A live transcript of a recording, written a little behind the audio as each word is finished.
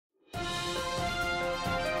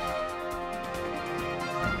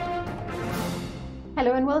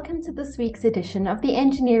Hello and welcome to this week's edition of the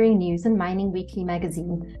Engineering News and Mining Weekly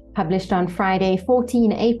magazine, published on Friday,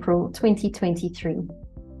 14 April 2023.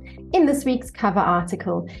 In this week's cover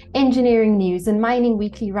article, Engineering News and Mining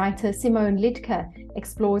Weekly writer Simone Liedtke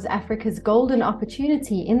explores Africa's golden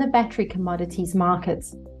opportunity in the battery commodities market.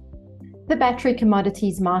 The battery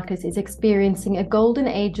commodities market is experiencing a golden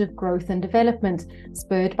age of growth and development,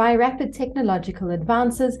 spurred by rapid technological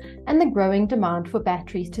advances and the growing demand for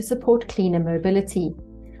batteries to support cleaner mobility.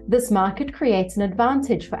 This market creates an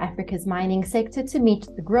advantage for Africa's mining sector to meet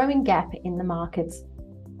the growing gap in the market.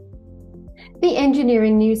 The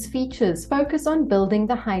Engineering News features focus on building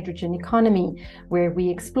the hydrogen economy, where we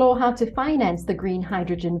explore how to finance the green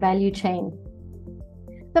hydrogen value chain.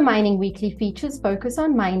 The Mining Weekly features focus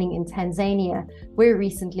on mining in Tanzania, where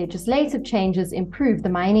recent legislative changes improve the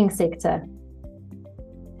mining sector.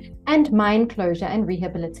 And mine closure and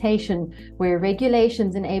rehabilitation, where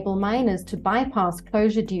regulations enable miners to bypass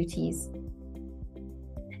closure duties.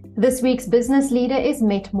 This week's business leader is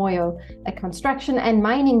Met Moyo, a construction and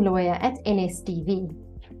mining lawyer at NSDV.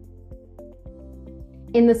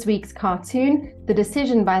 In this week's cartoon, the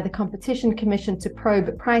decision by the Competition Commission to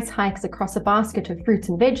probe price hikes across a basket of fruit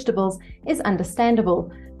and vegetables is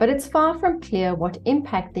understandable, but it's far from clear what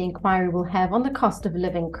impact the inquiry will have on the cost of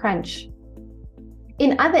living crunch.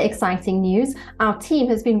 In other exciting news, our team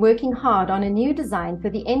has been working hard on a new design for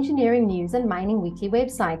the Engineering News and Mining Weekly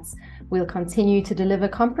websites. We'll continue to deliver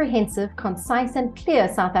comprehensive, concise and clear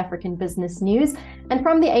South African business news, and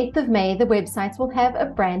from the 8th of May, the websites will have a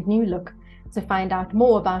brand new look. To find out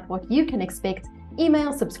more about what you can expect,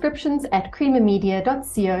 email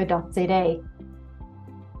subscriptions@creamermedia.co.za.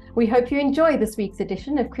 We hope you enjoy this week's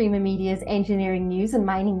edition of Creamer Media's Engineering News and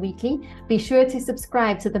Mining Weekly. Be sure to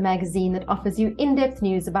subscribe to the magazine that offers you in-depth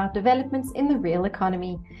news about developments in the real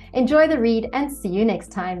economy. Enjoy the read and see you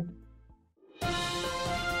next time.